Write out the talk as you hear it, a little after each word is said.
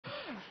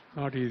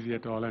Not easy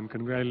at all, and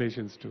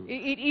congratulations to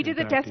It is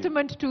a entire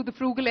testament to the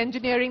frugal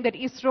engineering that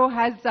ISRO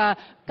has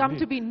come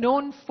to be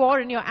known for,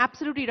 and you're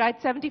absolutely right,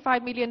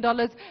 $75 million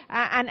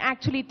and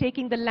actually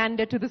taking the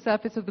lander to the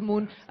surface of the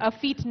moon, a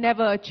feat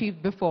never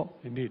achieved before.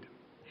 Indeed.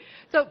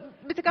 So,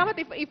 Mr.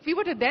 Kamath, if we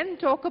were to then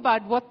talk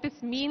about what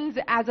this means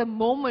as a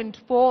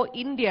moment for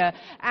India,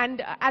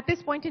 and at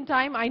this point in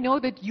time, I know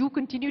that you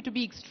continue to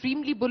be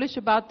extremely bullish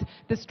about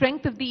the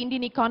strength of the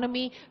Indian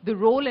economy, the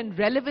role and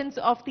relevance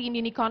of the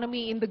Indian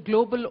economy in the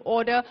global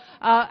order,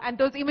 and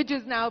those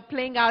images now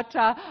playing out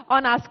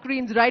on our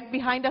screens right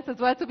behind us as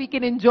well, so we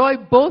can enjoy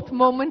both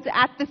moments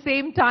at the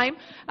same time.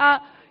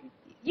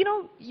 You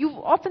know, you've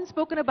often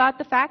spoken about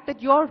the fact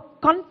that you're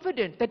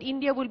confident that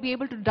India will be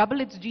able to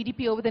double its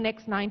GDP over the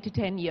next 9 to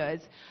 10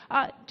 years.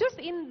 Just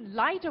in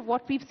light of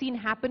what we've seen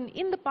happen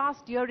in the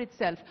past year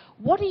itself,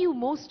 what are you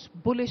most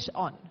bullish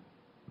on?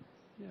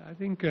 Yeah, I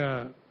think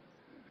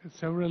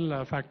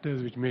several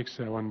factors which makes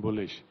one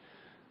bullish.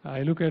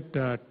 I look at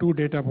two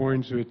data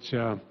points which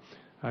are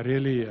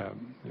really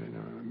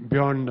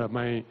beyond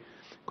my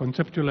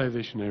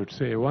conceptualization, I would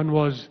say. One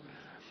was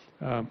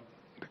the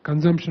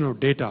consumption of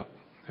data.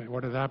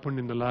 What has happened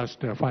in the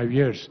last 5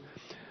 years.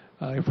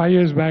 5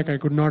 years back, I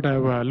could not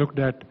have looked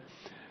at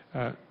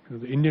the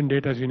Indian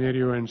data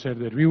scenario and said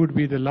that we would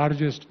be the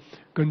largest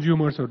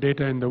consumers of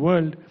data in the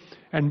world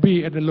and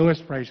be at the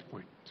lowest price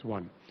point. That's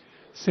one.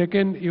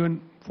 Second,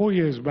 even 4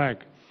 years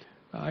back,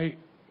 I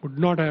would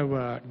not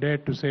have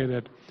dared to say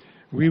that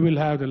we will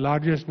have the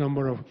largest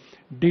number of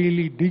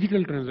daily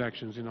digital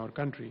transactions in our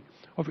country,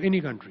 of any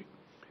country.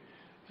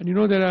 And you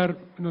know, there are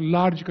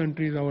large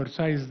countries our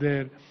size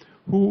there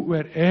who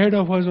were ahead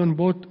of us on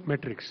both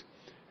metrics,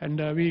 and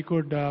we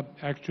could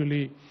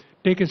actually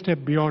take a step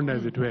beyond,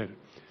 as it were.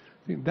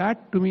 I think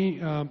that, to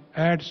me,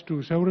 adds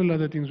to several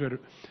other things that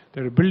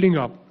are building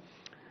up.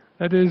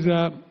 That is,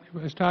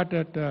 if I start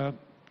at the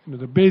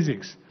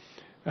basics,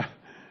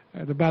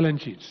 the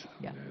balance sheets.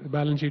 Yeah. The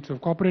balance sheets of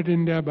corporate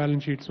India,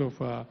 balance sheets of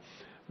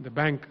the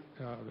bank,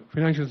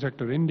 financial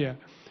sector India.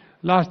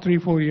 Last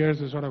 3-4 years,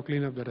 the sort of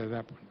cleanup that has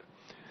happened.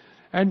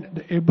 And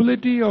the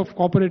ability of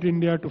corporate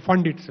India to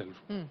fund itself.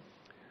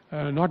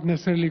 Not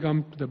necessarily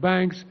come to the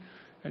banks.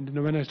 And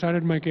when I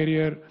started my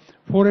career,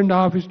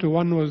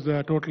 4.5:1 was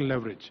the total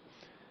leverage.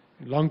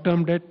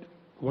 Long-term debt,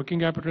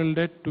 working capital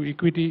debt to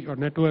equity or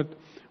net worth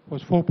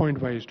was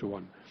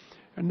 4.5:1.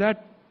 And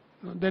that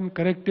then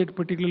corrected,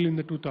 particularly in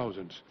the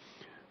 2000s.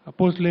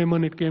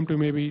 Post-Lehman, it came to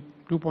maybe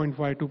 2.5,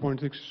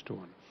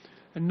 2.6:1.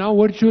 And now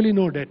virtually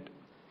no debt.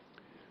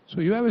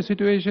 So you have a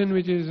situation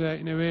which is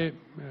in a way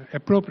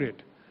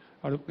appropriate,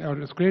 or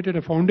has created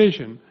a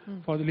foundation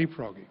for the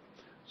leapfrogging.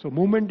 So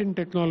movement in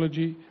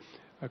technology,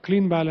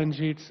 clean balance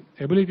sheets,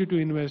 ability to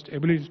invest,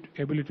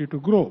 ability to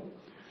grow.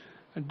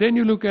 And then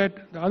you look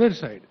at the other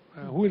side,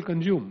 who will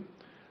consume?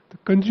 The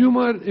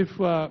consumer, if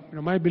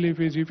my belief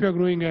is, if you are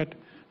growing at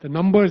the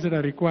numbers that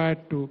are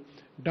required to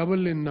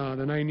double in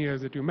the 9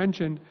 years that you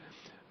mentioned,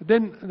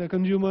 then the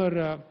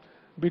consumer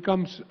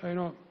becomes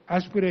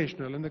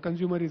aspirational, and the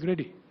consumer is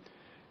ready.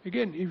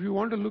 Again, if you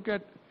want to look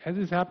at, as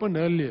this happened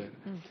earlier,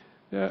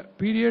 the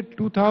period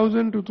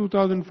 2000 to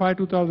 2005,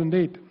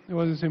 2008, it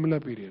was a similar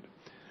period.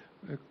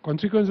 The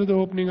consequence of the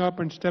opening up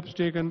and steps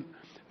taken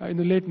in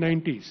the late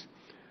 90s.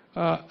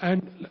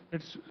 And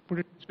let's put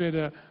it this way,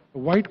 the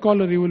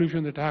white-collar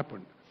revolution that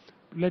happened,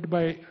 led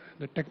by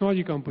the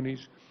technology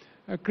companies,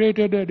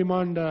 created a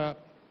demand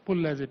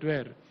pull, as it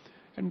were.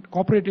 And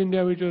corporate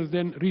India, which was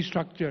then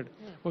restructured,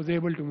 was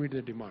able to meet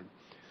the demand.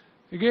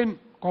 Again,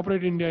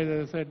 corporate India,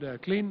 as I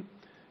said, clean.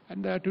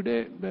 And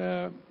today,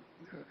 the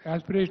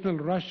aspirational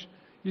rush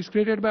is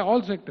created by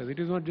all sectors. It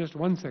is not just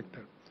one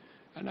sector.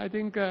 And I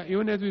think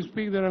even as we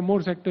speak, there are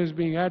more sectors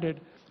being added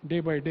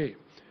day by day.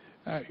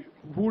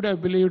 Who would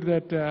have believed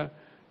that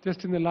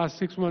just in the last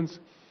 6 months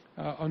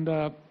on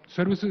the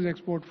services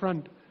export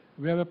front,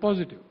 we have a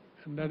positive.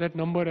 And that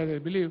number, as I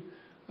believe,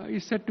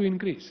 is set to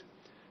increase.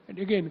 And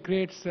again,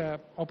 creates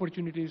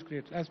opportunities,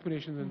 creates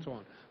aspirations, and so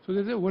on. So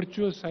there's a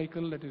virtuous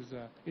cycle that is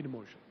in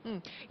motion.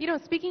 You know,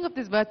 speaking of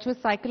this virtuous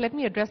cycle, let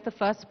me address the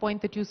first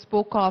point that you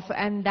spoke of,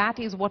 and that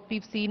is what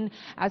we've seen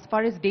as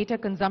far as data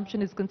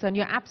consumption is concerned.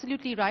 You're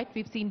absolutely right.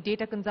 We've seen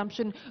data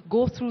consumption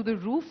go through the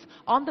roof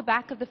on the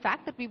back of the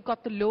fact that we've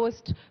got the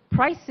lowest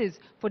prices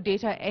for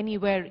data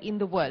anywhere in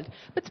the world.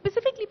 But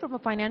specifically from a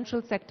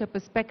financial sector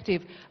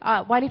perspective,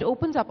 while it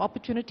opens up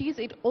opportunities,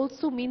 it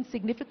also means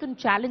significant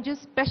challenges,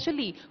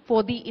 especially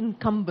for the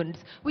incumbents.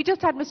 We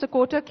just had Mr.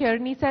 Kotak here,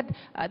 and he said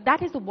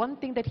that is the one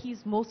thing that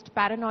he's most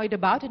paranoid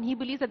about, and he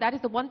believes that that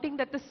is the one thing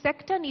that the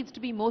sector needs to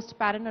be most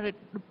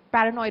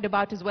paranoid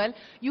about as well.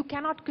 You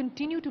cannot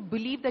continue to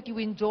believe that you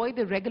enjoy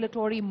the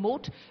regulatory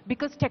moat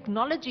because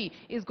technology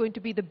is going to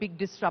be the big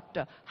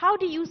disruptor. How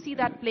do you see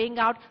that playing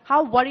out?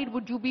 How worried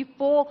would you be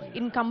for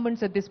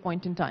incumbents at this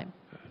point in time?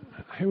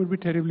 I would be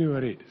terribly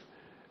worried.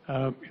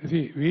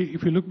 See,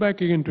 if you look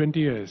back again 20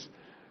 years,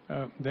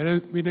 there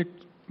have been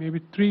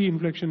maybe 3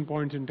 inflection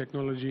points in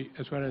technology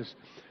as far as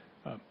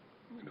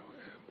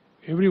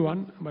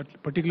everyone, but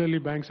particularly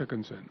banks, are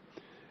concerned.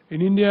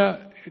 In India,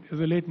 it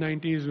was the late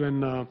 90s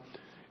when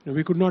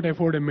we could not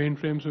afford a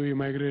mainframe, so we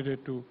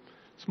migrated to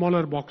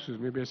smaller boxes,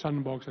 maybe a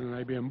Sun box and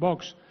an IBM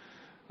box.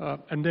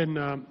 And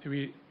then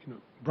we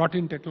brought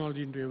in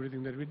technology into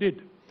everything that we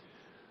did.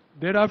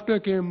 Thereafter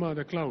came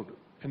the cloud.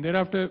 And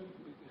thereafter,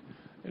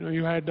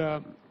 you had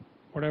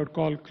what I would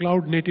call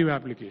cloud native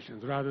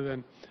applications rather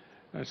than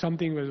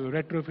something was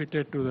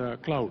retrofitted to the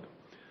cloud.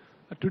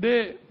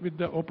 Today, with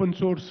the open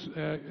source,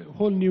 a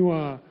whole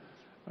new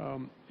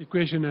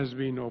equation has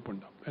been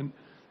opened up. And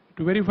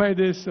to verify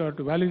this or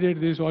to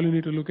validate this, all you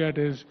need to look at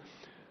is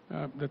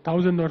the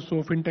 1,000 or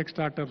so fintech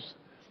startups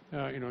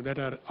that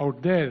are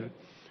out there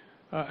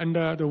and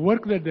the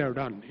work that they have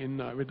done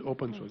with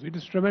open source. It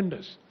is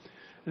tremendous.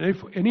 And if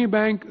any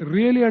bank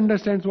really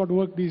understands what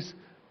work these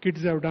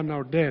kids have done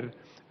out there,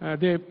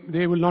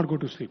 they will not go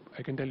to sleep,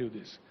 I can tell you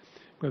this.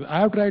 Because I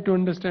have tried to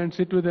understand,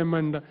 sit with them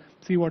and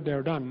see what they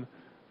have done.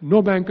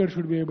 No banker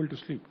should be able to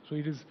sleep. So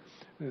it is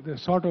the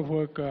sort of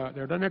work they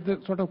have done at the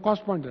sort of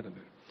cost point that are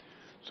there.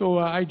 So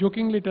I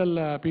jokingly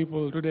tell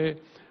people today,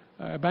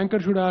 a banker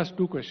should ask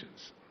 2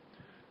 questions.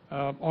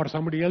 Or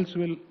somebody else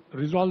will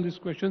resolve these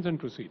questions and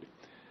proceed.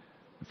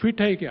 Fit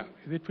hai kya?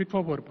 Is it fit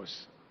for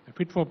purpose?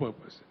 Fit for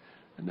purpose.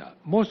 And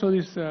most of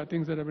these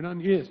things that have been done,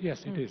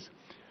 yes, it is.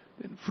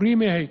 Then free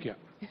mein hai kya?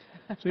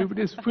 So if it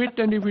is fit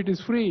and if it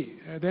is free,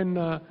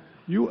 then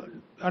you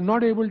are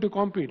not able to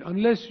compete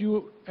unless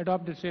you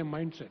adopt the same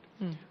mindset.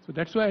 So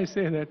that's why I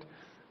say that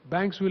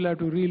banks will have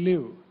to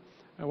relive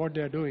what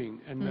they are doing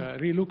and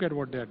relook at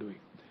what they are doing.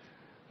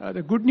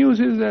 The good news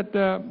is that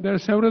there are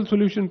several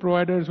solution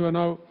providers who are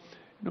now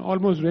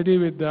almost ready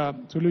with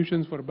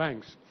solutions for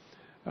banks,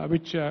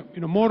 which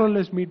more or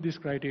less meet this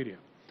criteria.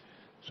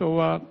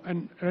 So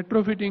and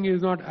retrofitting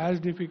is not as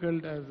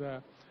difficult as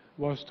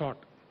was thought.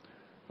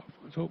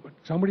 So but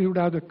somebody would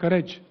have the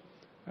courage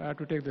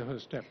to take the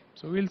first step.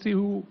 So we'll see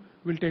who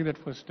will take that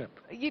first step.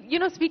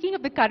 Speaking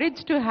of the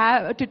courage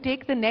to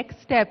take the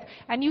next step,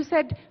 and you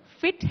said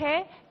fit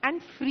hai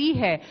and free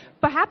hai.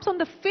 Perhaps on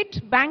the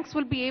fit, banks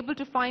will be able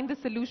to find the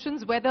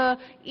solutions, whether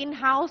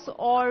in-house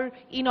or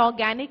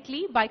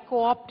inorganically, by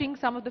co-opting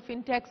some of the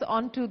fintechs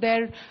onto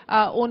their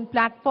own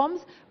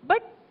platforms.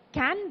 But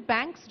can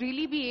banks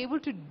really be able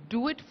to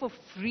do it for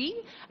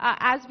free,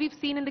 as we've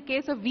seen in the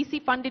case of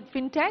VC-funded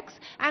fintechs?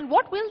 And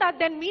what will that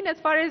then mean as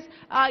far as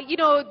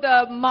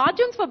the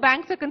margins for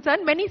banks are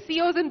concerned? Many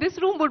CEOs in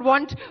this room would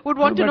want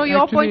to know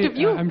your point of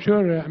view. I'm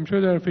sure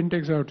there are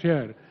fintechs out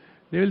here.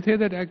 They will say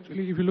that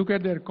actually, if you look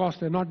at their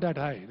costs, they're not that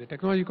high. The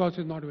technology cost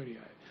is not very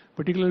high,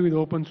 particularly with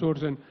open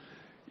source. And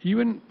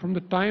even from the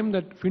time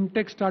that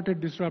fintech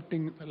started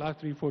disrupting the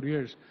last 3-4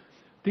 years,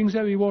 things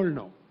have evolved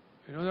now.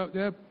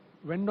 There are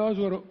vendors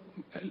who are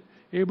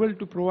able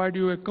to provide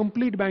you a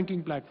complete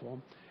banking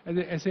platform as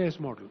a SAS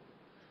model.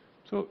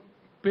 So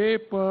pay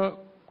per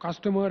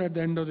customer at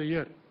the end of the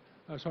year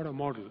sort of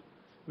model,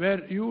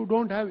 where you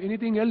don't have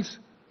anything else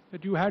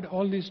that you had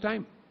all this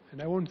time. And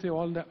I won't say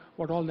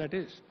what all that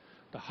is.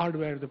 The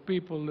hardware, the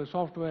people, the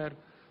software,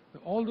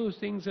 all those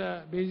things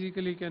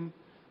basically can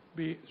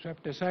be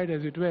swept aside,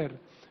 as it were,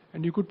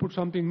 and you could put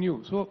something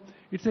new. So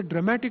it's a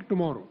dramatic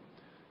tomorrow.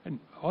 And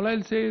all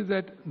I'll say is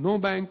that no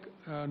bank,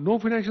 no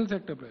financial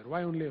sector player,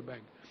 why only a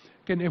bank,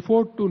 can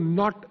afford to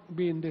not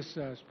be in this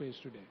space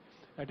today.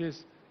 That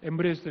is,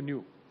 embrace the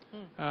new.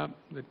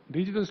 The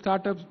digital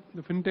startups,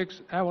 the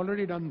fintechs have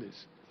already done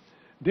this.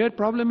 Their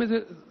problem is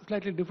a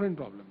slightly different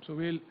problem. So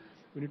when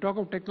you talk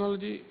of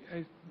technology,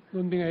 I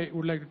don't think I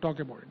would like to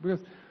talk about it, because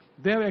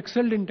they have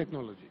excelled in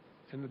technology.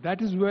 And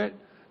that is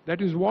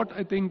what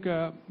I think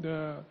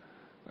the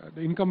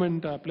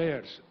incumbent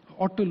players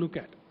ought to look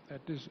at.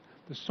 That is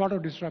the sort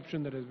of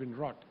disruption that has been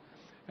wrought.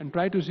 And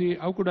try to see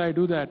how could I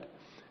do that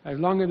as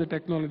long as the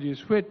technology is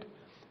fit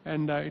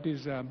and it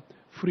is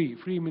free.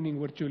 Free meaning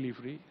virtually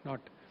free, not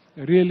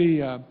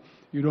really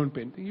you don't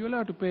pay anything. You will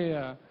have to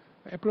pay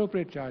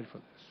appropriate charge for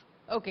this.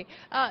 Okay.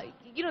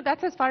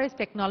 That's as far as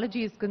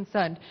technology is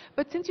concerned.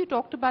 But since you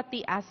talked about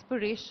the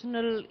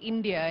aspirational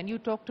India and you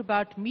talked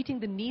about meeting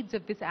the needs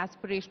of this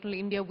aspirational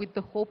India with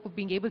the hope of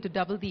being able to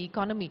double the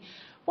economy,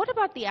 what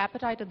about the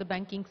appetite of the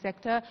banking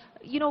sector?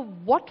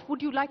 What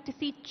would you like to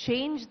see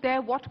change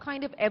there? What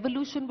kind of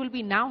evolution will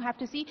we now have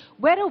to see?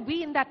 Where are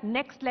we in that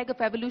next leg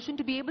of evolution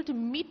to be able to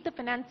meet the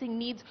financing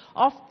needs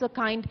of the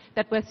kind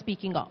that we're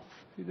speaking of?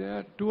 There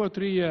are 2 or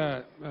 3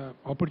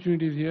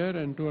 opportunities here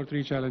and 2 or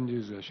 3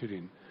 challenges,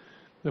 Shereen.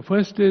 The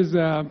first is,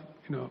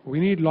 we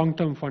need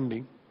long-term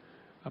funding,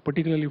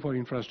 particularly for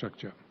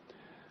infrastructure.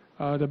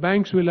 The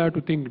banks will have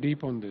to think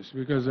deep on this,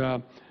 because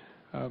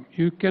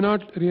you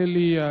cannot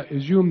really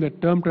assume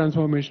that term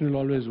transformation will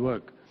always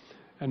work.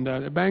 And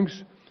the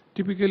banks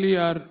typically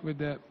are with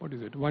the,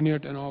 1 year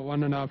tenor,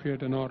 1.5 year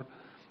tenor,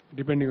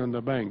 depending on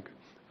the bank,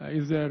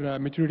 is their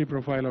maturity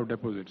profile of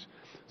deposits.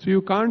 So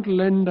you can't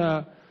lend,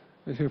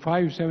 say,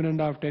 5,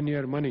 7.5,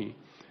 10-year money,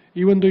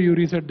 even though you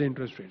reset the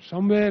interest rate.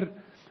 Somewhere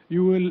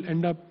you will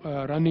end up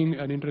running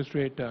an interest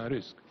rate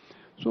risk.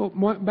 So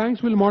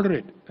banks will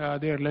moderate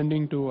their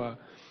lending to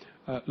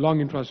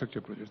long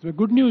infrastructure projects. The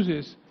good news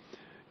is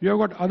you have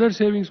got other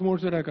savings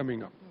modes that are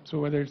coming up. So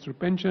whether it's through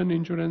pension,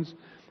 insurance,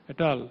 et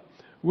al.,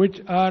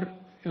 which are,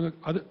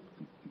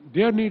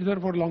 their needs are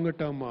for longer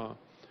term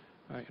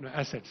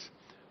assets.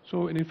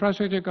 So an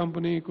infrastructure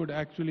company could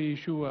actually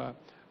issue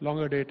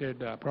longer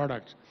dated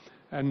products,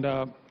 and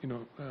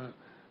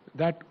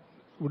that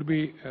would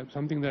be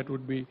something that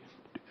would be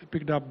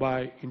picked up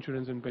by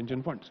insurance and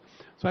pension funds.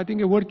 So I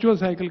think a virtual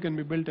cycle can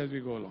be built as we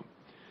go along.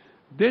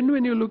 Then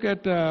when you look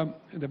at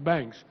the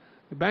banks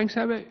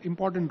have an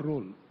important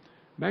role.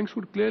 Banks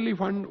would clearly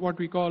fund what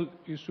we call,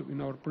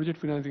 in our project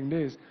financing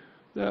days,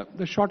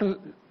 the shorter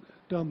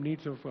term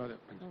needs of the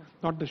banks.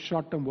 Not the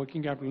short term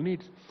working capital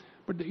needs,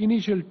 but the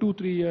initial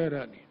 2-3 year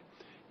need.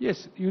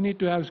 Yes, you need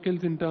to have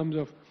skills in terms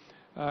of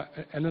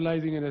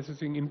analyzing and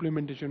assessing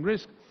implementation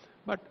risk,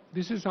 but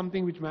this is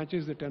something which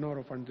matches the tenor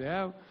of funds they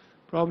have.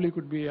 Probably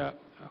could be a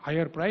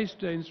higher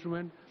priced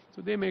instrument,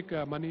 so they make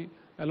money,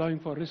 allowing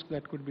for risk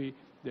that could be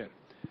there.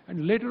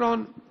 And later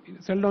on,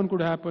 sell down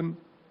could happen,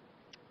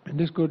 and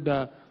this could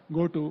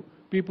go to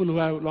people who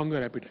have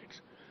longer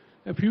appetites.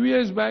 A few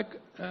years back,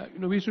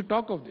 we used to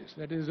talk of this,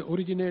 that is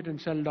originate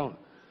and sell down.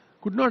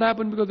 Could not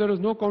happen because there was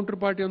no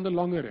counterparty on the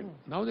longer end.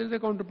 Now there is a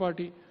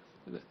counterparty,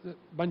 a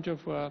bunch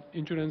of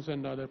insurance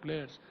and other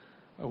players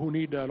who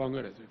need longer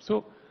assets.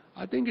 So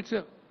I think it's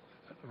a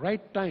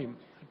right time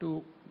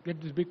to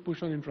get this big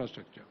push on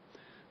infrastructure.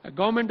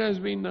 Government has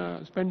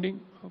been spending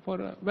for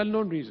a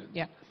well-known reason.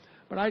 Yeah.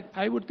 But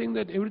I would think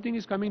that everything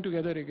is coming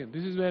together again.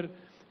 This is where,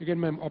 again,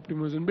 my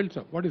optimism builds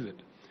up. What is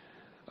it?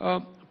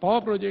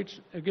 Power projects,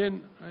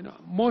 again,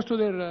 most of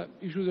their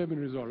issues have been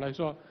resolved. I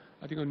saw,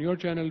 I think on your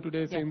channel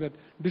today, saying that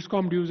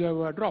DISCOM dues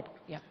have dropped.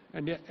 Yeah.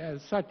 And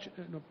as such,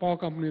 power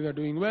companies are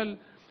doing well,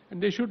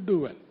 and they should do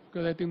well,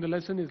 because I think the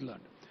lesson is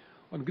learned.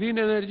 On green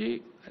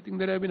energy, I think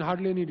there have been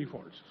hardly any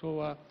defaults.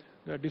 So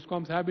the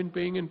DISCOMs have been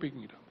paying and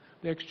picking it up.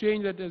 The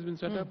exchange that has been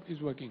set up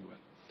is working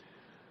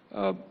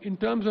well. In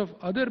terms of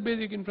other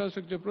basic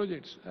infrastructure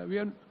projects,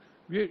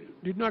 we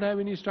did not have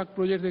any stuck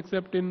projects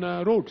except in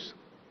roads.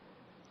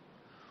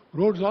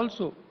 Roads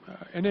also,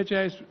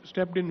 NHI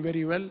stepped in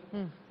very well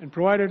and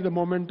provided the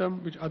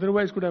momentum which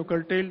otherwise could have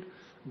curtailed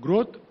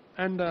growth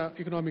and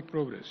economic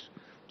progress.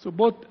 So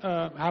both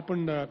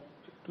happened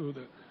to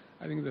the,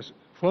 I think, the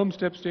firm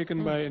steps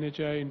taken by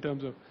NHI in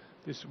terms of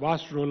this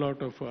vast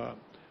rollout of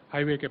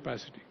highway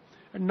capacity.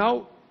 And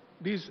now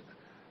these,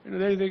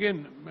 there is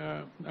again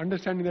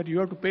understanding that you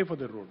have to pay for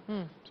the road.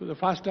 So the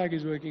fast tag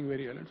is working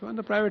very well. And so and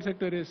the private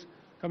sector is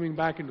coming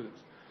back into this.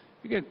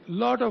 Again, a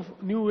lot of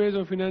new ways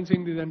of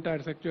financing this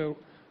entire sector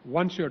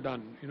once you're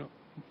done,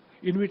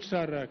 in which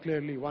are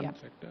clearly one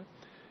sector.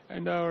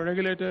 And our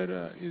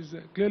regulator is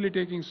clearly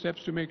taking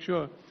steps to make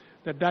sure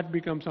that that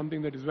becomes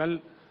something that is well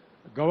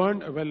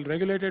governed, well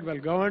regulated, well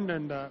governed,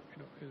 and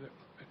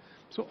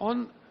so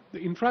on the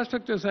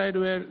infrastructure side,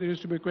 where there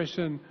used to be a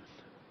question,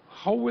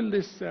 how will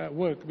this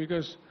work?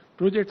 Because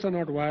projects are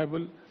not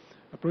viable,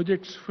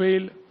 projects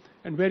fail,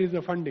 and where is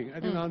the funding? I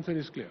think the answer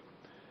is clear.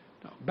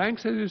 Now,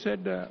 banks, as you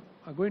said,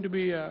 are going to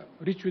be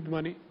rich with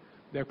money.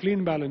 They have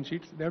clean balance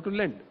sheets. They have to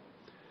lend.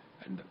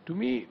 And to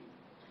me,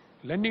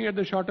 lending at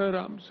the shorter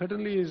arm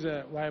certainly is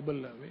a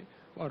viable way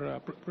for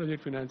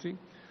project financing.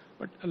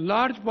 But a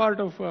large part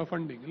of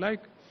funding,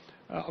 like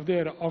of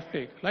their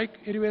offtake, like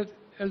anywhere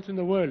else in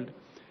the world,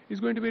 is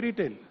going to be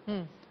retail.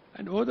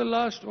 And over the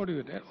last,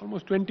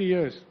 almost 20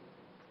 years,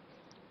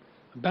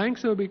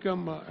 banks have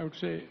become, I would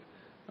say,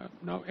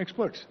 now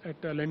experts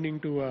at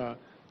lending to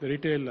the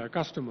retail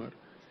customer.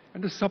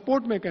 And the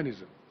support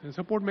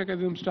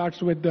mechanism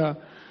starts with the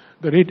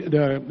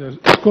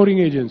scoring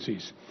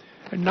agencies.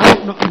 And now,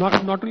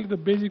 not only the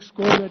basic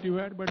score that you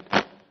had,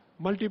 but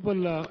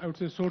multiple, I would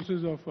say,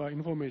 sources of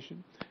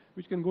information,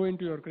 which can go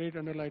into your credit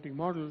underwriting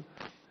model.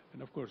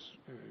 And of course,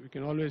 we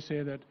can always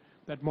say that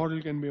that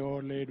model can be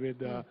overlaid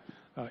with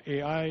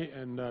AI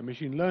and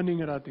machine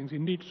learning and other things.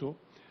 Indeed so.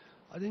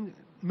 I think it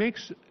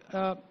makes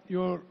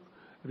your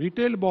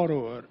retail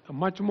borrower a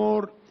much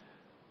more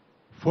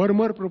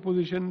firmer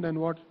proposition than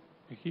what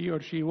he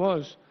or she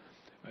was,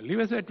 leave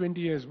aside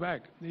 20 years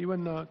back,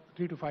 even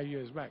 3 to 5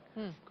 years back.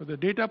 Because the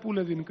data pool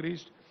has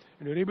increased,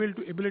 and your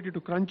ability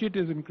to crunch it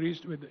has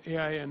increased with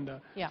AI and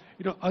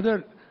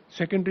other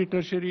secondary,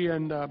 tertiary,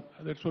 and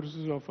other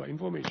sources of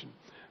information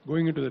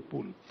going into that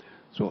pool.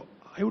 So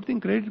I would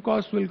think credit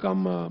costs will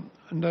come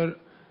under,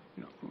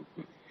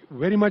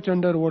 very much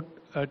under what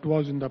it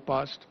was in the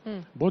past,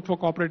 both for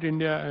corporate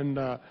India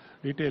and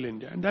retail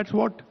India. And that's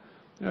what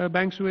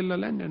banks will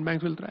lend, and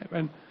banks will thrive.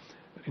 And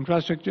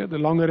infrastructure, the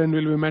longer end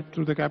will be met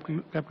through the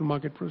capital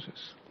market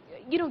process.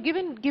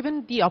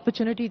 Given the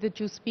opportunity that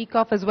you speak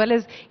of, as well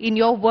as, in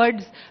your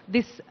words,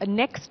 this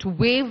next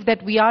wave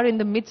that we are in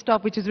the midst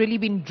of, which has really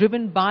been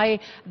driven by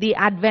the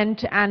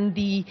advent and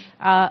the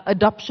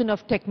adoption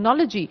of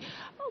technology,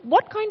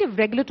 what kind of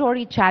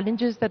regulatory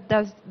challenges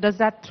does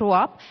that throw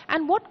up?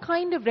 And what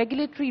kind of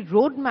regulatory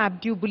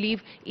roadmap do you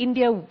believe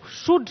India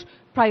should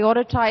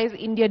prioritize,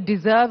 India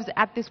deserves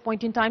at this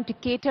point in time, to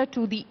cater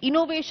to the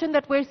innovation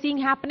that we're seeing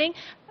happening,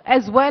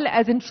 as well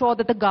as ensure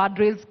that the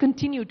guardrails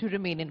continue to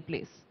remain in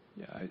place?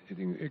 Yeah, I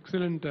think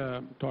excellent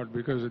thought,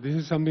 because this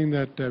is something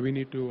that we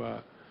need to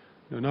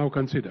now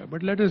consider.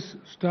 But let us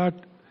start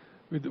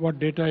with what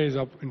data is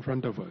up in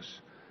front of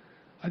us.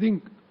 I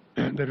think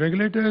the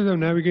regulators have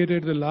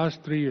navigated the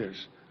last 3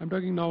 years. I'm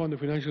talking now on the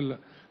financial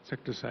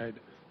sector side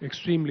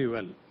extremely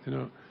well.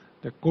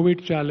 The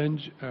COVID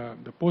challenge,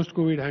 the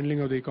post-COVID handling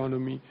of the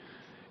economy,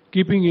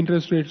 keeping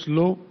interest rates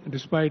low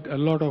despite a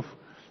lot of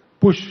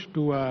push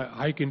to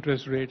hike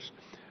interest rates,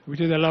 which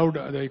has allowed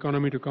the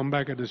economy to come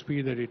back at the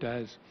speed that it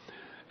has,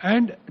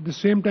 and at the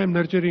same time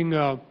nurturing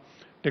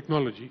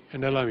technology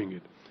and allowing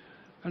it.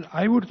 And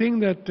I would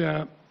think that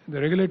the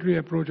regulatory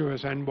approach of a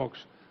sandbox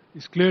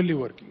is clearly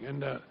working,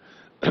 and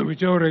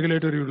whichever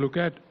regulator you look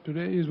at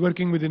today is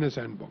working within a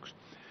sandbox.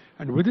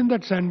 And within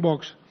that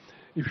sandbox,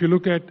 if you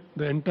look at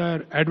the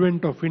entire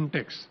advent of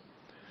fintechs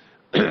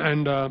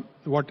and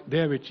what they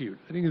have achieved,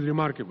 I think is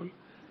remarkable.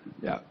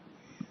 Yeah,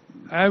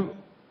 I have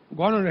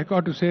gone on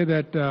record to say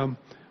that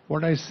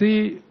what I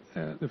see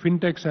the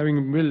fintechs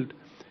having built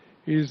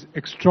is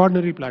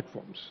extraordinary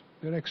platforms.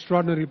 They're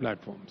extraordinary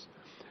platforms.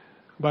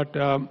 But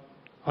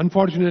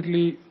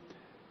unfortunately,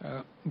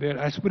 their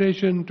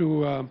aspiration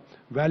to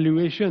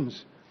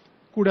valuations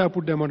could have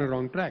put them on a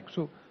wrong track.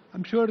 So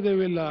I'm sure they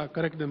will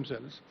correct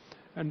themselves,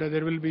 and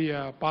there will be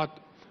a path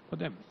for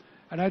them.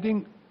 And I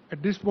think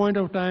at this point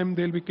of time,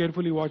 they'll be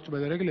carefully watched by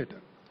the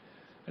regulator.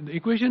 And the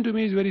equation to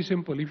me is very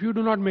simple. If you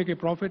do not make a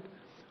profit,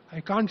 I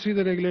can't see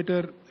the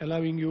regulator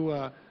allowing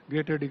you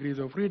greater degrees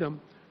of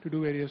freedom to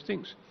do various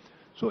things.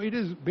 So it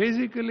is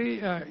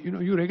basically,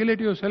 you regulate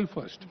yourself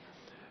first.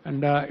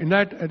 And in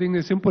that, I think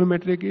the simple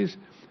metric is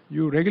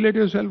you regulate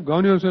yourself,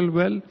 govern yourself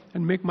well,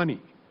 and make money,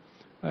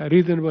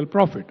 reasonable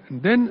profit.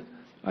 And then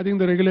I think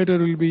the regulator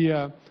will be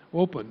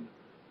open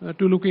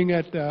to looking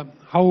at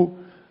how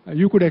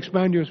you could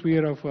expand your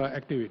sphere of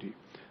activity.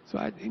 So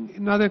I think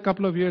in another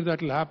couple of years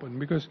that will happen,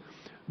 because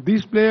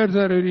these players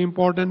are very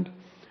important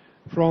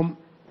from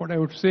what I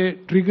would say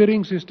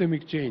triggering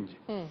systemic change.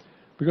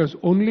 Because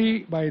only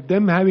by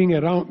them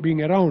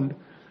being around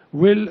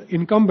will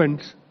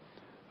incumbents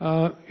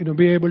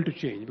be able to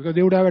change, because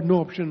they would have had no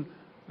option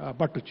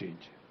but to change.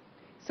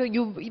 So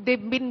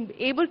they've been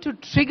able to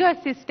trigger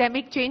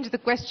systemic change. The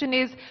question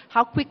is,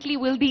 how quickly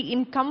will the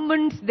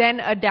incumbents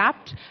then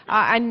adapt?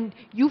 And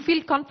you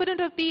feel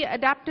confident of the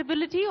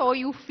adaptability, or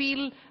you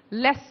feel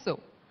less so?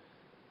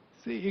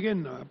 See,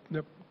 again,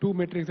 the two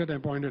metrics that I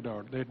pointed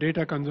out, the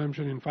data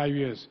consumption in 5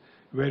 years,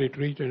 where it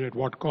reached and at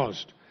what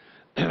cost,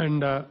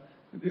 and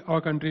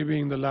our country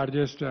being the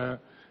largest,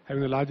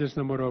 having the largest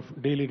number of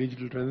daily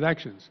digital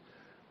transactions,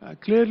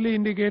 clearly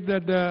indicate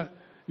that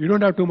you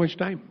don't have too much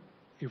time.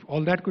 If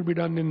all that could be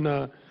done in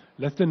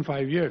less than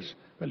 5 years,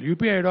 well,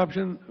 UPI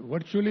adoption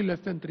virtually less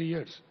than 3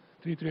 years,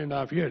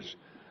 3.5 years.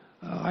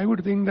 I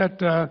would think that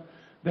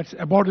that's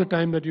about the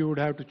time that you would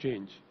have to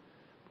change.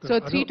 So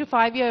 3 to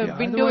 5 year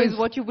window is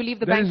what you believe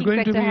the banking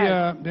sector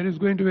has? There is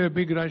going to be a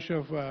big rush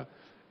of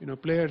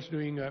players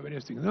doing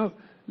various things. Now,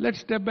 let's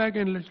step back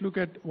and let's look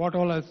at what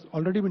all has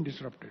already been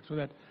disrupted, so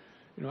that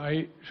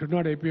I should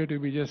not appear to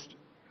be just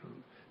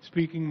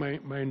speaking my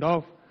mind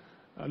off,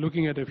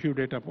 looking at a few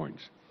data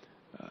points.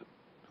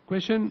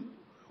 Question,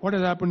 what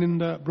has happened in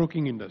the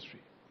broking industry?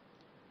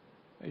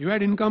 You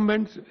had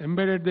incumbents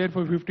embedded there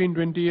for 15,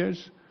 20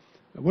 years.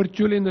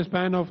 Virtually in the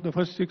span of the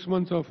first 6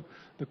 months of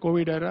the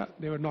COVID era,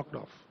 they were knocked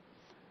off.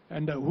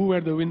 And who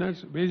were the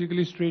winners?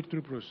 Basically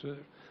straight-through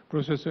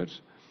processors.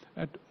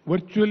 At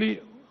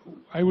virtually,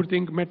 I would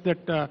think, met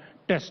that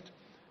test,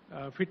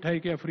 fit hai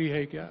kya, free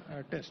hai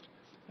kya test.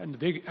 And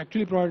they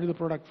actually provided the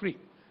product free.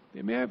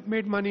 They may have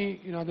made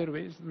money in other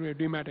ways, through a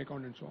demat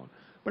account and so on,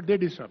 but they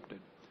disrupted.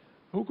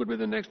 Who could be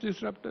the next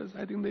disruptors?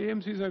 I think the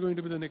AMCs are going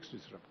to be the next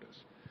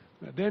disruptors.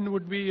 Then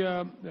would be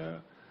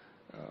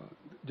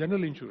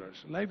general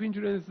insurers. Life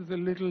insurance is a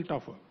little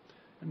tougher.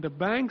 And the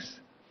banks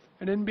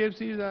and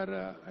NBFCs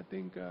are, I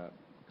think,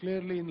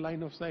 clearly in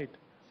line of sight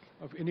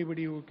of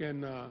anybody who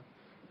can,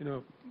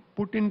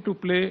 put into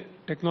play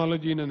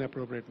technology in an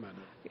appropriate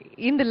manner.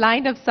 In the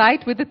line of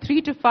sight with a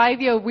 3 to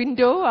 5 year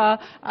window,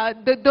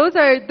 those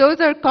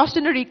are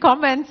cautionary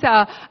comments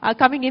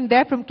coming in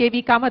there from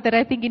KV Kamath that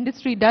I think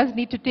industry does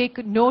need to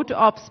take note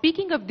of.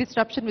 Speaking of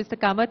disruption, Mr.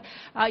 Kamath,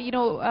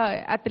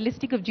 at the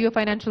listing of Jio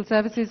Financial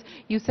Services,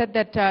 you said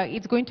that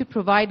it's going to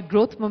provide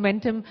growth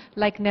momentum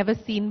like never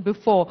seen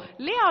before.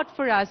 Lay out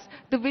for us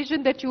the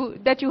vision that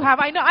you have.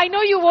 I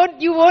know you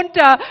won't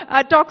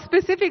talk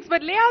specifics,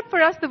 but lay out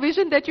for us the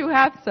vision that you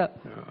have, sir.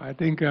 I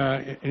think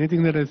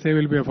anything that I say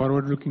will be a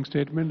forward-looking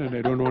statement, and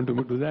I don't want to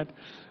do that.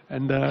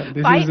 And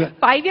this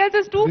 5 years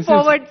is too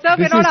forward, sir.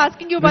 We're not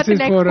asking you about the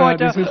next quarter.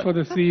 This is for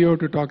the CEO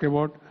to talk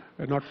about,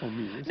 not for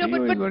me.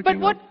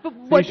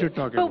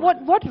 No,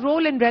 what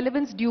role and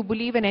relevance do you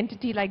believe an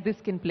entity like this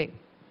can play?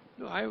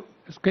 No, I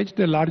sketched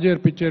a larger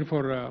picture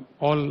for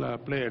all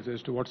players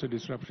as to what's the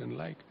disruption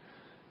like.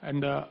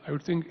 And I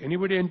would think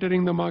anybody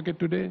entering the market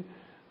today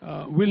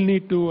will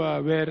need to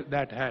wear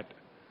that hat.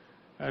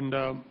 And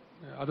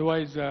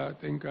otherwise, I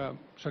think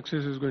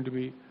success is going to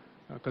be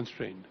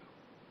constrained.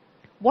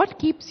 What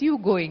keeps you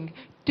going?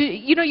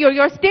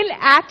 You're still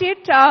at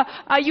it.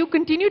 You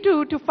continue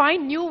to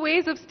find new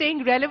ways of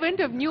staying relevant,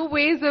 of new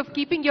ways of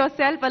keeping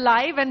yourself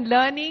alive and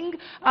learning,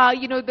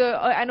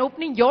 and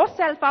opening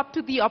yourself up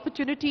to the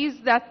opportunities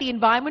that the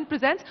environment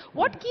presents.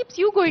 What keeps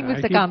you going,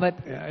 Mr. Kamath?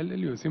 I'll tell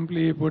you,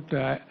 simply put,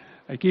 I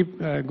keep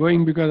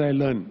going because I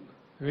learn.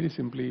 Very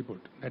simply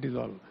put, that is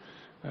all.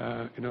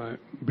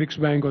 BRICS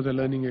Bank was a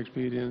learning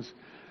experience.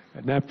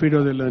 NaBFID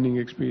was a learning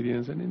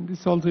experience, and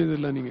this also is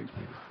a learning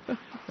experience.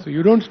 So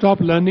you don't stop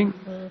learning,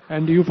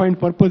 and you find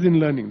purpose in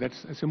learning.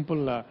 That's a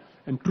simple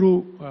and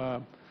true,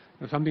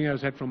 something I've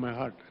said from my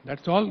heart.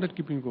 That's all that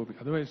keeps me going.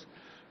 Otherwise,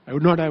 I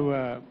would not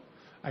have.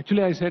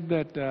 Actually, I said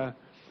that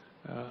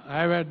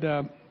I've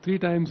had 3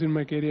 times in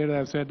my career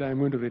I've said I'm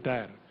going to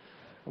retire.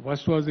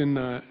 First was in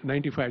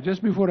 '95,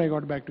 just before I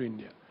got back to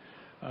India.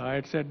 I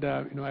had said,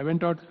 I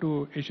went out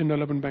to Asian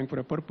Development Bank for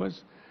a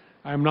purpose.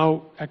 I am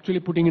now actually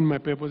putting in my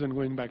papers and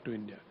going back to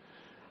India.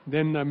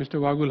 Then Mr.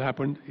 Wagul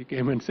happened. He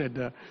came and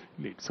said,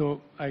 lead. So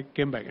I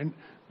came back. And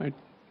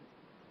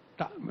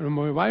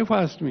my wife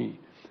asked me,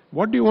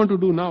 what do you want to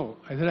do now?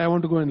 I said, I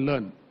want to go and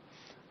learn.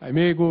 I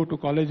may go to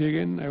college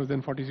again. I was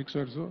then 46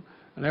 or so.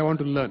 And I want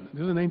to learn.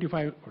 This was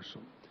 95 or so.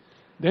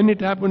 Then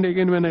it happened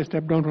again when I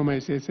stepped down from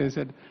ICICI. I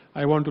said,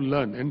 I want to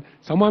learn. And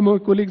some of my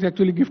colleagues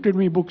actually gifted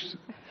me books.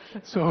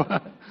 So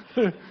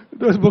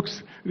those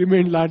books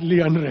remained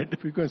largely unread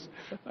because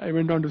I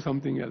went on to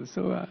something else.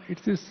 So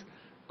it's this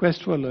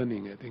quest for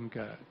learning, I think,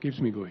 keeps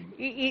me going.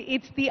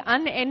 It's the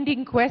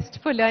unending quest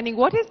for learning.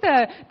 What is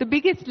the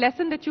biggest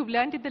lesson that you've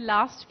learned in the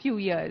last few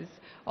years?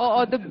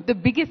 Or the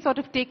biggest sort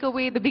of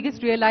takeaway, the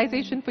biggest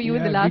realization for you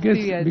in the last few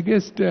years?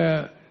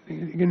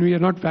 Again, we are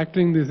not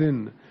factoring this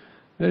in.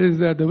 That is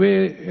the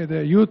way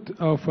the youth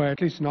of,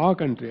 at least in our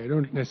country, I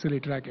don't necessarily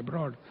track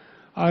abroad,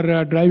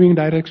 are driving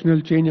directional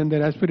change and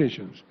their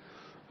aspirations.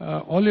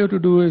 All you have to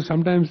do is,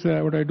 sometimes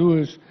what I do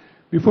is,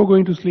 before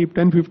going to sleep,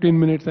 10-15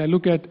 minutes, I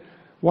look at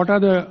what are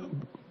the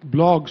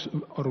blogs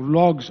or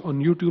vlogs on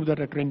YouTube that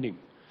are trending.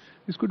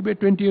 This could be a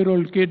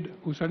 20-year-old kid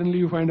who suddenly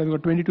you find has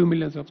got 22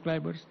 million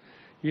subscribers.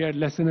 He had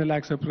less than 1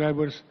 lakh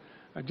subscribers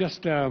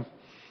just 2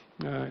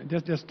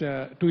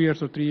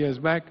 years or 3 years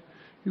back.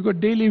 He's got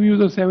daily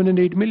views of 7 and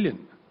 8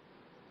 million.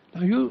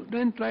 Now you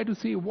then try to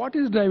see what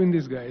is driving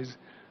these guys.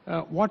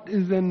 What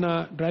is then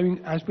driving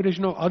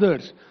aspiration of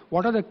others?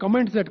 What are the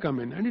comments that come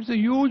in? And it's a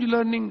huge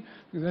learning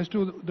as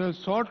to the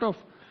sort of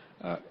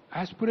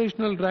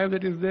aspirational drive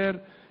that is there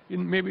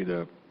in maybe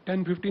the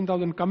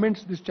 10-15,000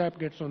 comments this chap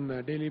gets on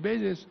a daily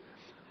basis.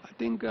 I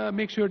think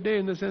makes your day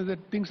in the sense that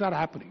things are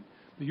happening.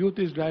 The youth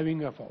is driving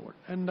forward.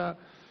 And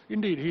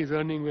indeed, he is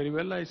earning very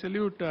well. I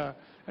salute,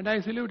 and I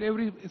salute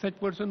every such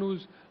person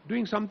who's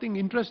doing something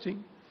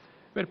interesting,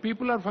 where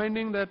people are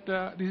finding that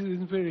this is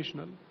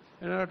inspirational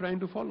and are trying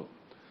to follow.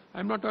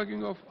 I'm not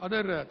talking of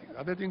other things.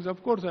 Other things,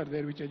 of course, are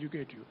there which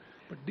educate you.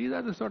 But these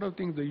are the sort of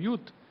things, the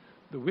youth,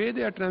 the way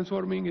they are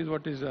transforming is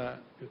what is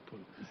youthful.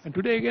 And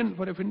today, again,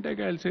 for a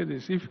fintech, I'll say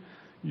this. If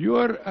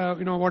your,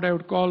 what I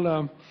would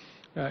call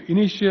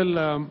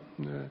initial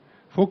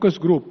focus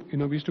group, we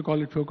used to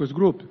call it focus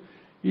group,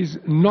 is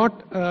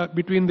not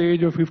between the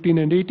age of 15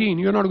 and 18,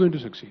 you're not going to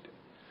succeed.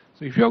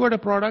 So if you've got a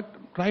product,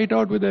 try it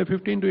out with a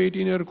 15 to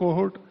 18-year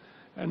cohort,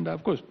 and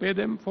of course, pay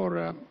them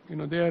for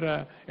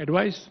their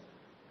advice.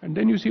 And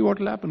then you see what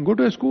will happen. Go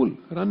to a school,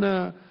 run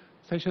a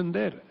session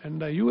there,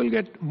 and you will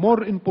get more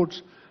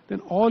inputs than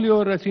all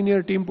your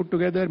senior team put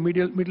together,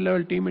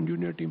 mid-level team and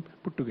junior team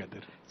put together.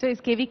 So is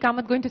KV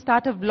Kamath going to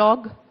start a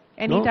vlog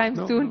anytime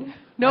soon?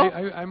 No?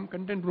 I'm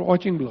content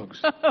watching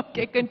blogs.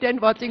 Okay, content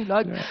watching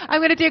blogs. Yeah. I'm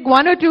going to take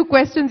 1 or 2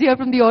 questions here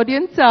from the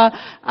audience.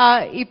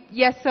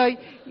 Yes, sir.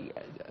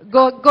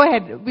 Go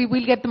ahead. We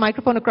will get the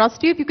microphone across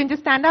to you. If you can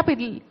just stand up,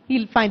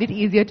 he'll find it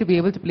easier to be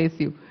able to place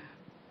you.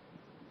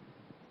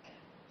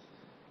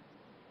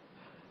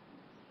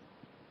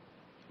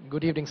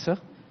 Good evening, sir.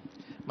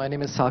 My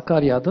name is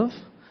Sakar Yadav.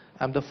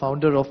 I'm the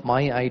founder of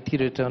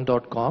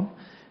myitreturn.com.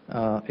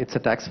 It's a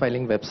tax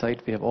filing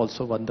website. We have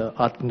also won the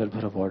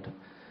Atmanirbhar Award.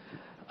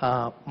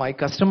 My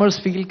customers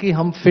feel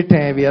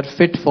that we are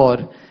fit for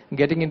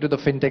getting into the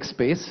fintech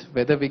space.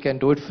 Whether we can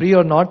do it free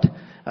or not,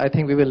 I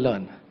think we will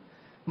learn.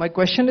 My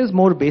question is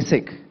more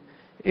basic.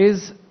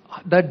 Is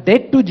the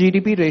debt to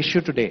GDP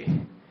ratio today,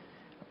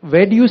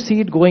 where do you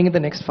see it going in the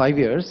next 5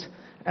 years?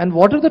 And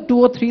what are the 2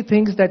 or 3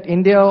 things that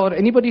India or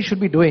anybody should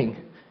be doing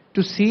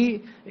to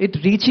see it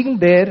reaching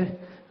there,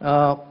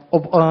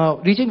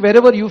 reaching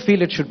wherever you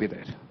feel it should be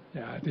there?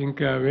 Yeah, I think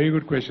very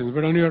good questions.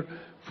 But on your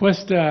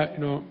first,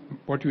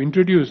 what you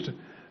introduced,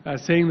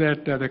 saying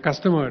that the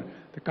customer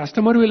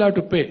will have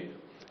to pay,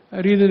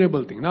 a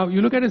reasonable thing. Now,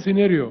 you look at a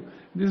scenario,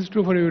 this is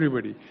true for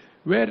everybody,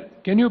 where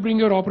can you bring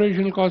your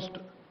operational cost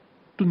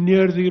to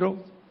near zero?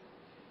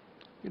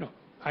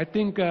 I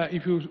think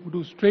if you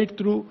do straight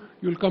through,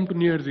 you'll come to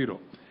near zero.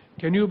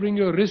 Can you bring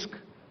your risk,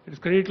 that is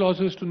credit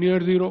losses, to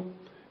near zero?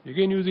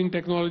 Again, using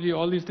technology,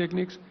 all these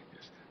techniques.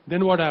 Yes.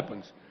 Then what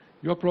happens?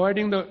 You're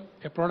providing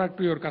a product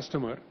to your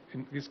customer,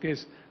 in this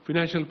case,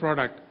 financial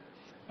product,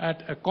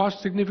 at a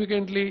cost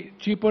significantly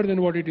cheaper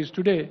than what it is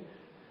today.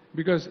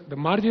 because the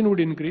margin would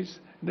increase.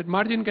 That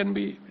margin can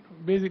be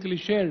basically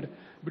shared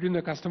between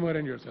the customer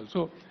and yourself.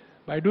 So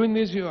by doing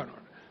this, you are not.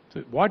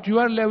 So what you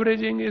are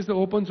leveraging is the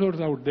open source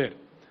out there.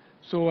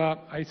 So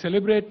I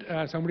celebrate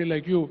somebody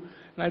like you,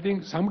 and I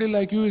think somebody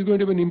like you is going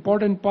to be an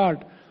important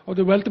part of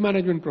the wealth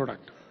management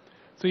product.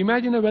 So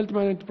imagine a wealth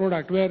management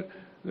product where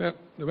the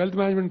wealth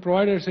management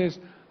provider says,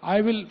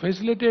 I will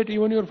facilitate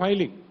even your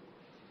filing.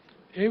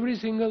 Every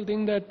single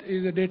thing that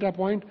is a data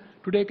point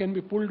today can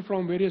be pulled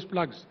from various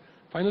plugs.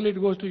 Finally, it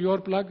goes to your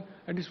plug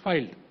and is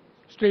filed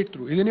straight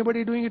through. Is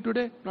anybody doing it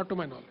today? Not to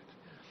my knowledge.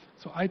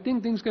 So I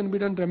think things can be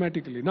done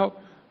dramatically. Now,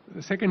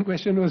 the second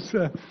question was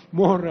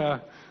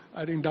more,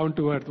 I think, down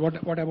to earth. What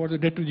about the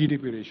debt to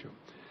GDP ratio?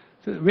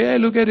 So the way I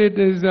look at it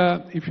is,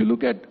 if you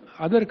look at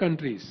other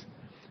countries,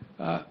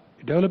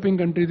 developing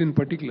countries in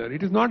particular,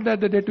 it is not that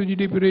the debt to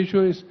GDP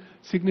ratio is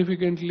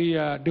significantly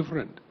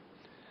different.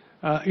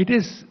 It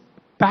is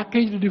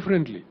packaged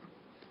differently.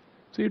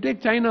 So you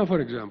take China, for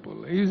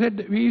example. You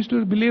said we used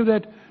to believe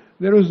that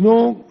there was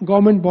no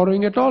government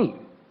borrowing at all.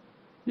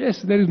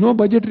 Yes, there is no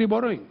budgetary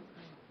borrowing.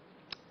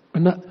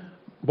 And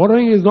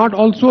borrowing is not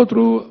also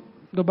through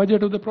the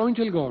budget of the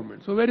provincial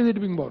government. So where is it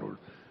being borrowed?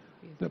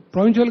 The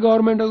provincial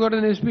government has got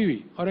an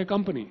SPV or a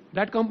company.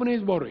 That company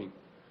is borrowing.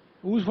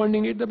 Who's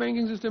funding it? The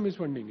banking system is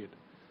funding it.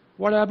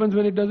 What happens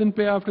when it doesn't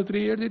pay after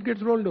 3 years? It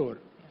gets rolled over.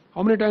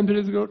 How many times it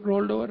is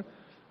rolled over?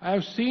 I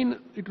have seen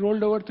it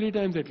rolled over 3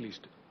 times at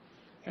least.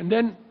 And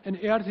then an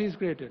ARC is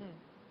created.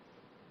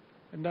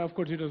 And of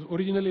course it was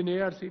originally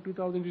an ARC,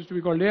 2000 used to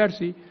be called ARC,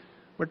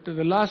 but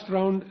the last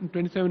round in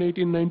 27,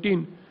 18,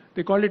 19,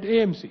 they called it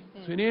AMC.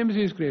 So an AMC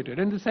is created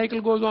and the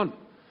cycle goes on.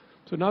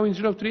 So now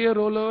instead of 3-year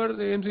rollover,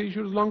 the AMC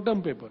issues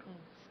long-term paper.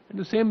 And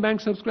the same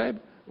bank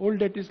subscribe, old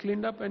debt is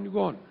cleaned up and you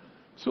go on.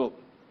 So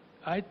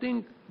I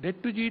think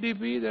debt to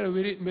GDP, there are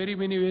very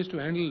many ways to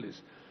handle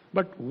this.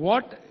 But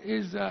what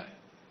is I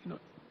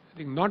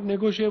think not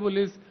negotiable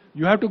is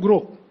you have to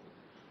grow.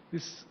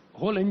 This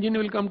whole engine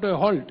will come to a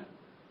halt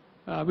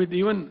with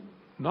even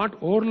not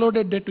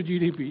overloaded debt to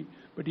GDP,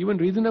 but even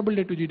reasonable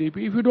debt to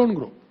GDP if you don't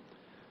grow.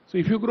 So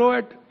if you grow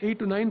at 8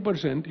 to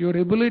 9%, your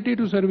ability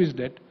to service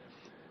debt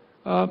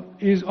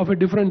is of a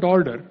different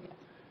order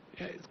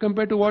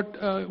compared to what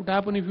would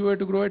happen if you were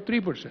to grow at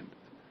 3%.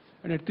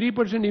 And at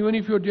 3%, even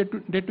if your debt to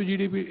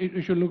GDP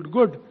ratio looked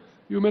good,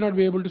 you may not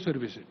be able to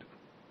service it.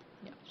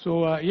 Yeah.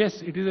 So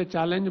yes, it is a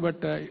challenge,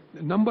 but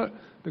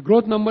the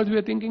growth numbers we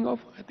are thinking of,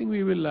 I think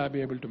we will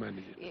be able to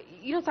manage it.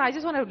 So I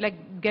just want to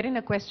get in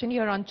a question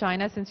here on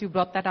China, since you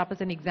brought that up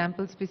as an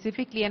example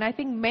specifically. And I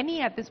think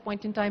many at this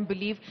point in time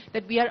believe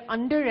that we are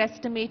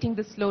underestimating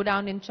the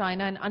slowdown in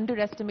China and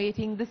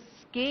underestimating the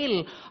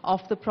scale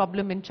of the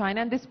problem in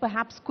China. And this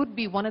perhaps could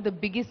be one of the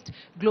biggest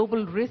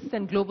global risks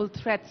and global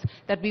threats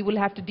that we will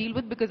have to deal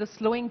with, because a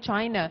slowing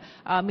China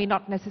may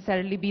not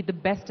necessarily be the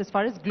best as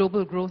far as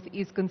global growth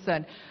is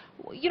concerned.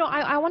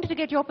 I wanted to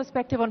get your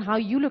perspective on how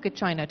you look at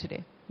China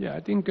today. Yeah,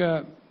 I think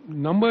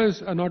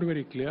numbers are not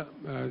very clear.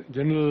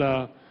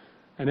 General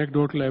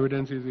anecdotal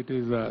evidence is it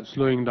is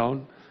slowing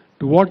down.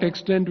 To what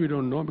extent, we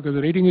don't know, because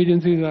the rating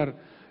agencies are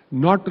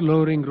not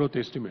lowering growth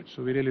estimates,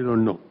 so we really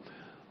don't know.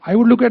 I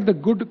would look at the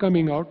good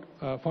coming out,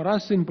 for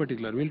us in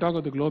particular. We'll talk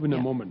about the globe in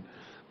a moment.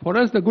 For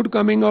us, the good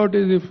coming out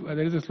is if there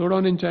is a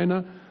slowdown in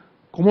China,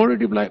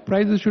 commodity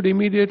prices should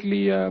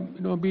immediately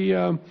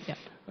be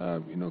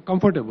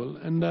comfortable,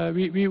 and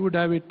we would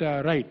have it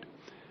right.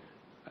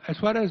 As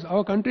far as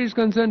our country is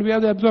concerned, we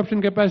have the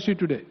absorption capacity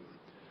today.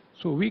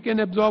 So we can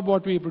absorb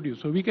what we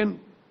produce. So we can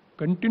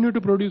continue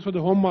to produce for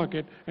the home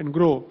market and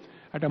grow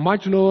at a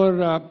much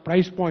lower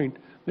price point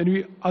than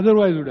we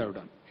otherwise would have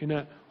done in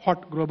a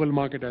hot global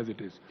market as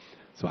it is.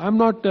 So I'm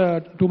not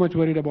too much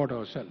worried about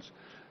ourselves.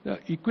 The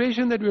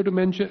equation that we have to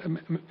mention,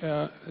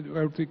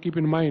 have to keep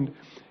in mind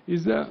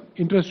is the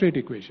interest rate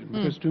equation.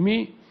 Because to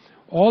me,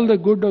 all the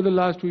good of the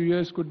last 2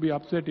 years could be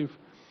upset if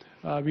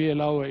we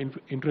allow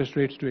interest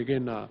rates to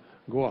again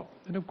go up.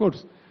 And of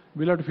course,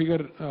 we'll have to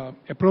figure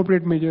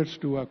appropriate measures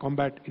to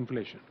combat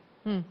inflation.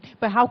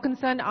 But how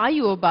concerned are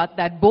you about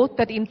that? Both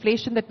that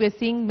inflation that we're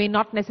seeing may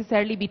not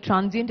necessarily be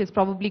transient, is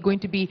probably going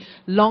to be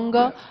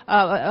longer,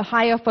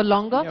 higher for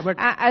longer,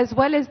 as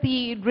well as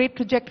the rate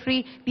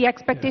trajectory. The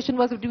expectation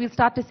was that we will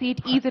start to see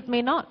it ease, it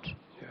may not.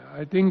 Yeah,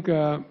 I think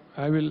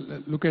I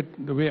will look at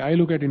the way I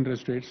look at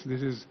interest rates.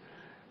 This is,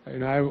 I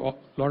have a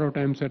lot of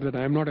times said that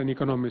I am not an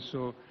economist,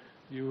 so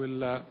you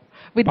will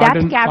with that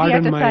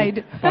caveat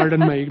aside, pardon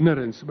my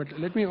ignorance. But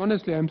let me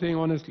honestly, I'm saying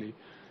honestly,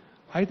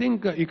 I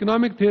think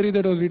economic theory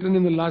that was written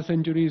in the last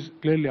century is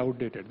clearly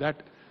outdated.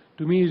 That,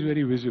 to me, is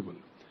very visible.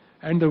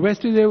 And the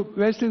West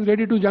is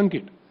ready to junk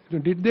it. So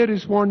did they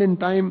respond in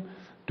time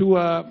to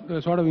the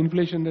sort of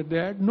inflation that they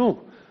had? No.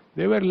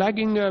 They were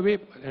lagging away,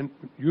 and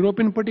Europe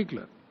in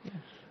particular. Yeah.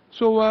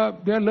 So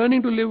they are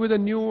learning to live with a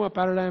new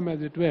paradigm,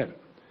 as it were.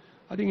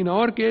 I think in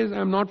our case,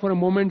 I'm not for a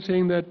moment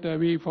saying that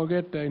we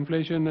forget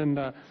inflation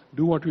and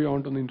do what we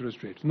want on the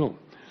interest rates. No.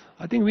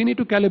 I think we need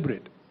to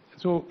calibrate.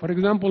 So, for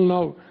example,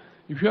 now,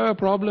 if you have a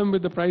problem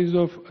with the price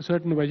of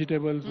certain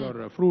vegetables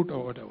or fruit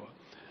or whatever,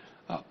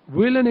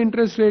 Will an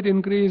interest rate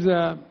increase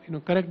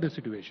correct the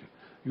situation?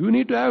 You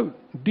need to have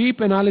deep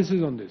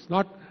analysis on this,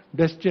 not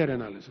desk chair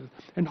analysis.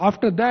 And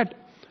after that,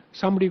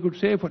 somebody could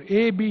say for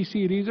A, B,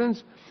 C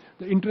reasons,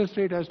 the interest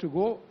rate has to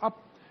go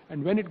up,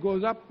 and when it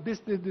goes up, this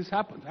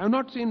happens. I have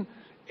not seen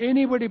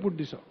anybody put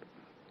this out.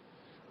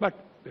 But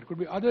there could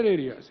be other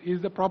areas.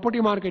 Is the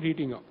property market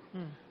heating up?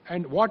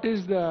 And what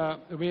is the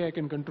way I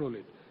can control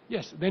it?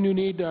 Yes, then you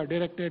need a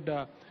directed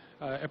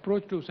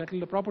approach to settle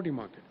the property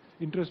market.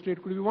 Interest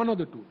rate could be one of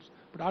the tools.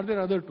 But are there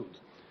other tools?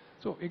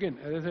 So again,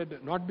 as I said,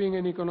 not being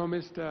an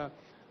economist, I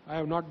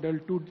have not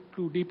delved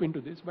too deep into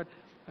this, but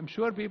I'm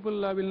sure people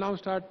will now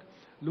start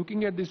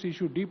looking at this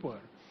issue deeper,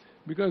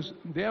 because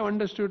they have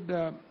understood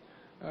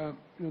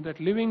that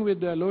living with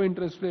the low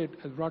interest rate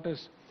has brought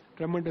us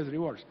tremendous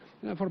rewards.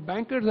 For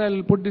bankers,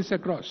 I'll put this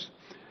across.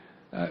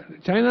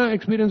 China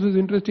experience was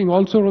interesting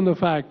also from the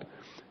fact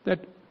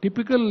that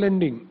typical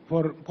lending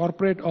for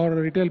corporate or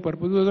retail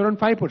purposes was around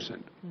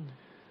 5%.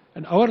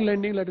 And our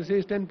lending, let us say,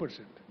 is 10%.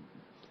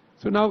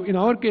 So now, in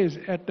our case,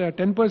 at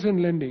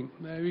 10% lending,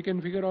 we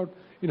can figure out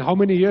in how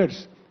many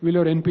years will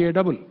your NPA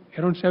double.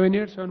 Around 7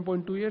 years,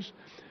 7.2 years.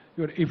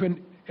 If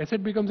an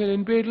asset becomes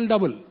an NPA, it will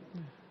double.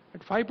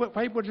 At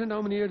 5%,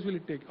 how many years will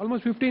it take?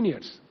 Almost 15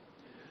 years.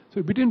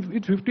 So between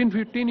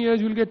 15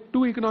 years, you will get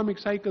 2 economic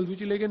cycles,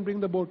 which will again bring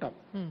the boat up.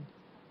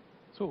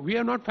 So we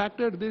have not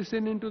factored this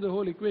into the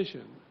whole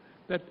equation,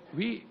 that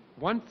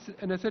once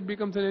an asset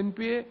becomes an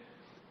NPA,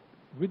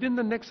 within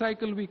the next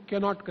cycle, we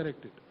cannot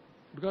correct it,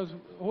 because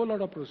a whole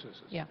lot of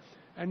processes. Yeah.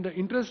 And the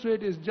interest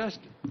rate is just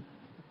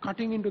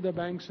cutting into the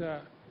banks.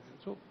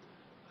 So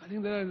I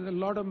think there is a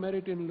lot of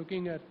merit in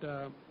looking at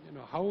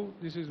how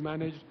this is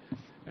managed,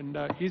 and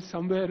is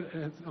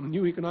somewhere some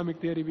new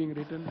economic theory being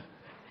written.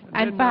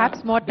 And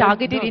perhaps more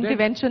targeted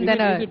intervention than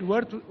Is it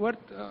worth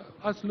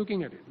us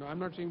looking at it? No, I'm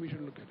not saying we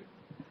should look at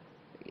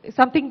it.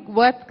 Something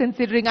worth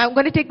considering. I'm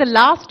going to take the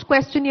last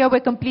question here. We're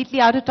completely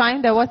out of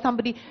time. There was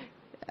somebody.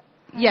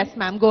 Yes,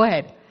 ma'am, go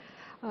ahead.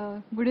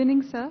 Good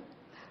evening, sir.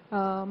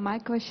 My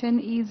question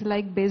is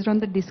based on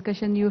the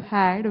discussion you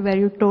had, where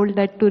you told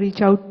that to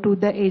reach out to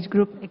the age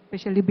group,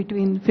 especially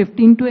between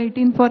 15 to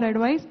 18 for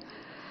advice.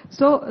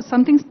 So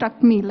something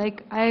struck me,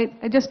 I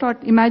just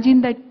thought,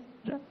 imagine that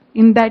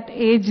in that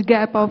age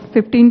gap of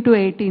 15 to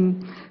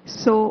 18.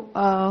 So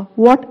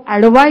what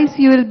advice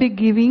you will be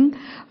giving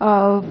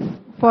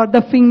for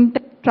the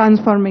fintech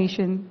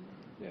transformation?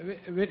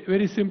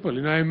 Very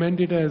simple. I meant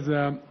it as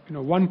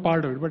one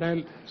part of it, but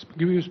I'll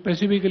give you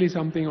specifically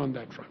something on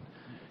that front.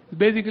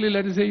 Basically,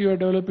 let us say you are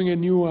developing a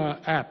new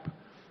app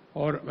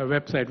or a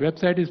website.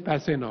 Website is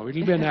passé now. It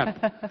will be an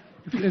app.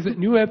 If there's a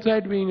new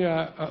website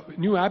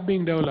new app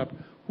being developed,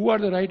 who are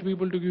the right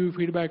people to give you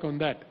feedback on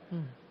that?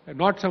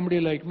 Not somebody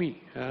like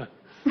me.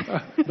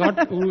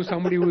 Not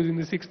somebody who is in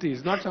the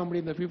 60s, not somebody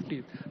in the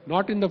 50s,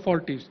 not in the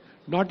 40s,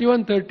 not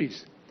even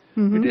 30s.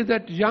 It is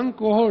that young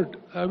cohort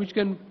which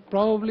can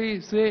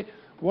probably say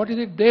what is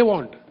it they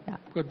want,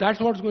 because that's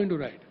what's going to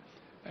write,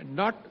 and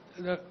not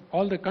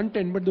all the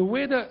content, but the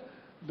way the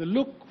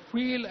look,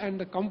 feel, and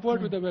the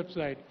comfort with the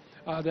website,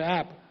 the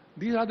app.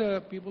 These are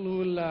the people who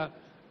will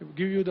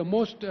give you the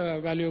most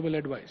valuable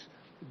advice.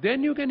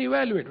 Then you can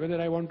evaluate whether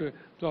I want to.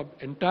 So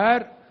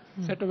entire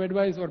set of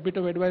advice or bit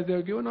of advice they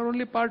have given, or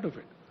only part of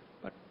it.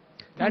 But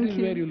that is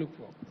where you look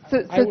for.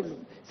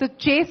 So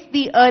chase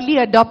the early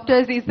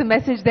adopters is the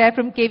message there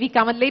from KV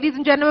Kamath. Ladies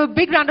and gentlemen, a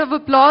big round of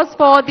applause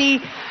for the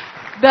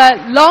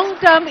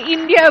long-term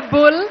India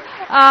bull.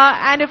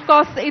 And of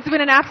course, it's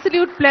been an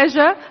absolute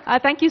pleasure.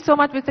 Thank you so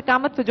much, Mr.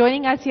 Kamath, for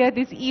joining us here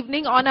this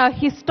evening on a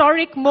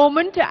historic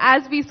moment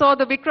as we saw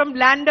the Vikram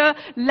lander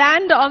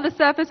land on the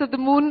surface of the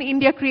moon,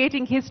 India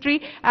creating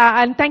history.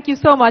 And thank you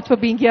so much for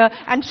being here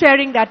and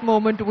sharing that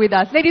moment with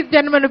us. Ladies and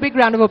gentlemen, a big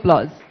round of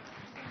applause.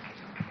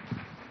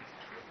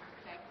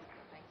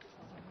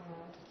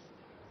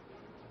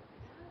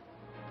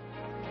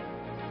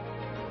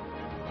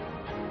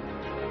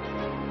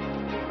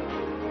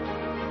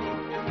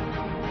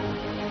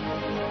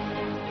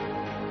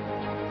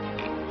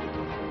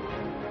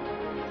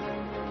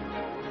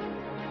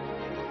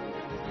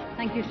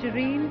 Thank you,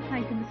 Shereen.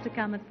 Thank you, Mr.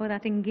 Kamath, for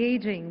that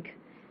engaging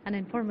and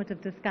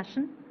informative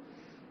discussion.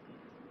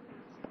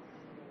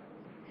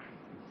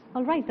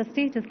 All right, the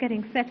stage is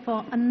getting set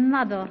for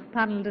another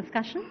panel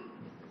discussion.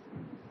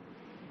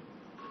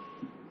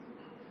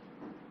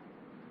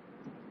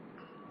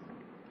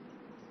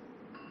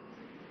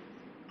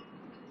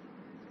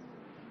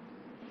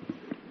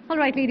 All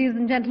right, ladies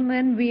and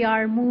gentlemen, we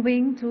are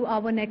moving to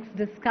our next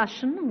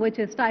discussion, which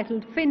is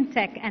titled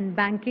FinTech and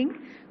Banking,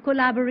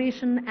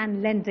 Collaboration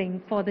and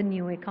Lending for the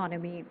New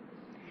Economy.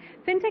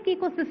 FinTech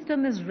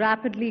ecosystem is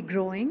rapidly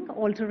growing,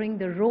 altering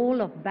the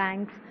role of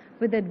banks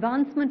with the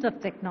advancement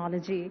of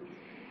technology.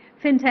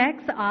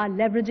 FinTechs are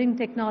leveraging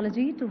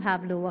technology to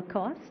have lower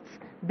costs,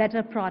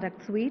 better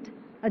product suite,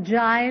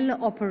 agile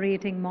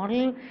operating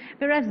model,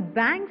 whereas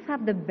banks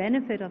have the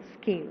benefit of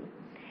scale.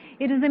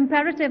 It is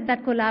imperative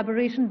that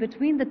collaboration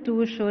between the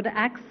two should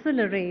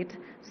accelerate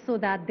so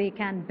that they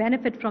can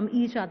benefit from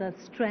each other's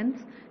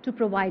strengths to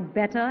provide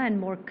better and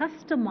more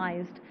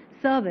customized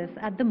service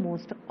at the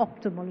most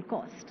optimal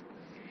cost.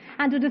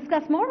 And to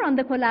discuss more on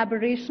the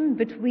collaboration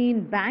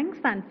between banks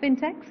and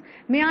fintechs,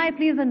 may I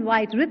please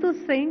invite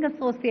Ritu Singh,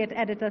 Associate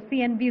Editor,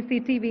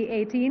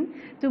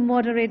 CNBC-TV18, to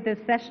moderate this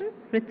session.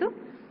 Ritu.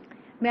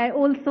 May I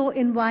also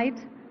invite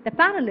the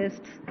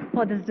panelists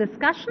for this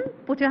discussion.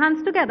 Put your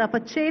hands together for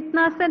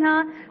Chetna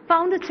Sinha,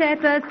 Founder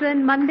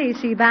Chairperson,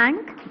 Mandeshi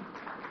Bank.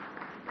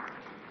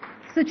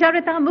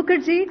 Sucharita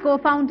Mukherjee,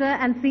 Co-Founder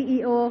and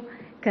CEO,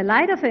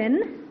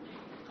 Kaleidofin.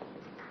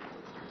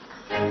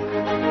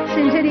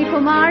 Shinjini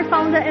Kumar,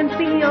 Founder and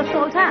CEO,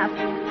 Soltap.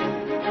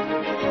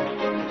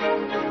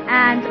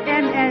 And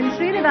M.N.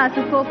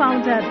 Srinivasan,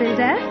 Co-Founder,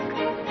 BillDesk.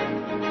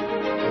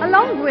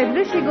 Along with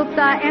Rishi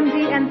Gupta,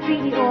 MD and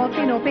CEO of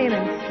Fino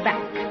Payments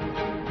Bank.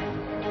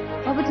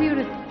 Over to you,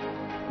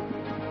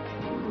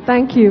 Ritu.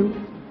 Thank you.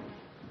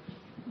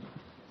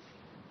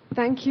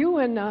 Thank you,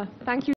 and thank you.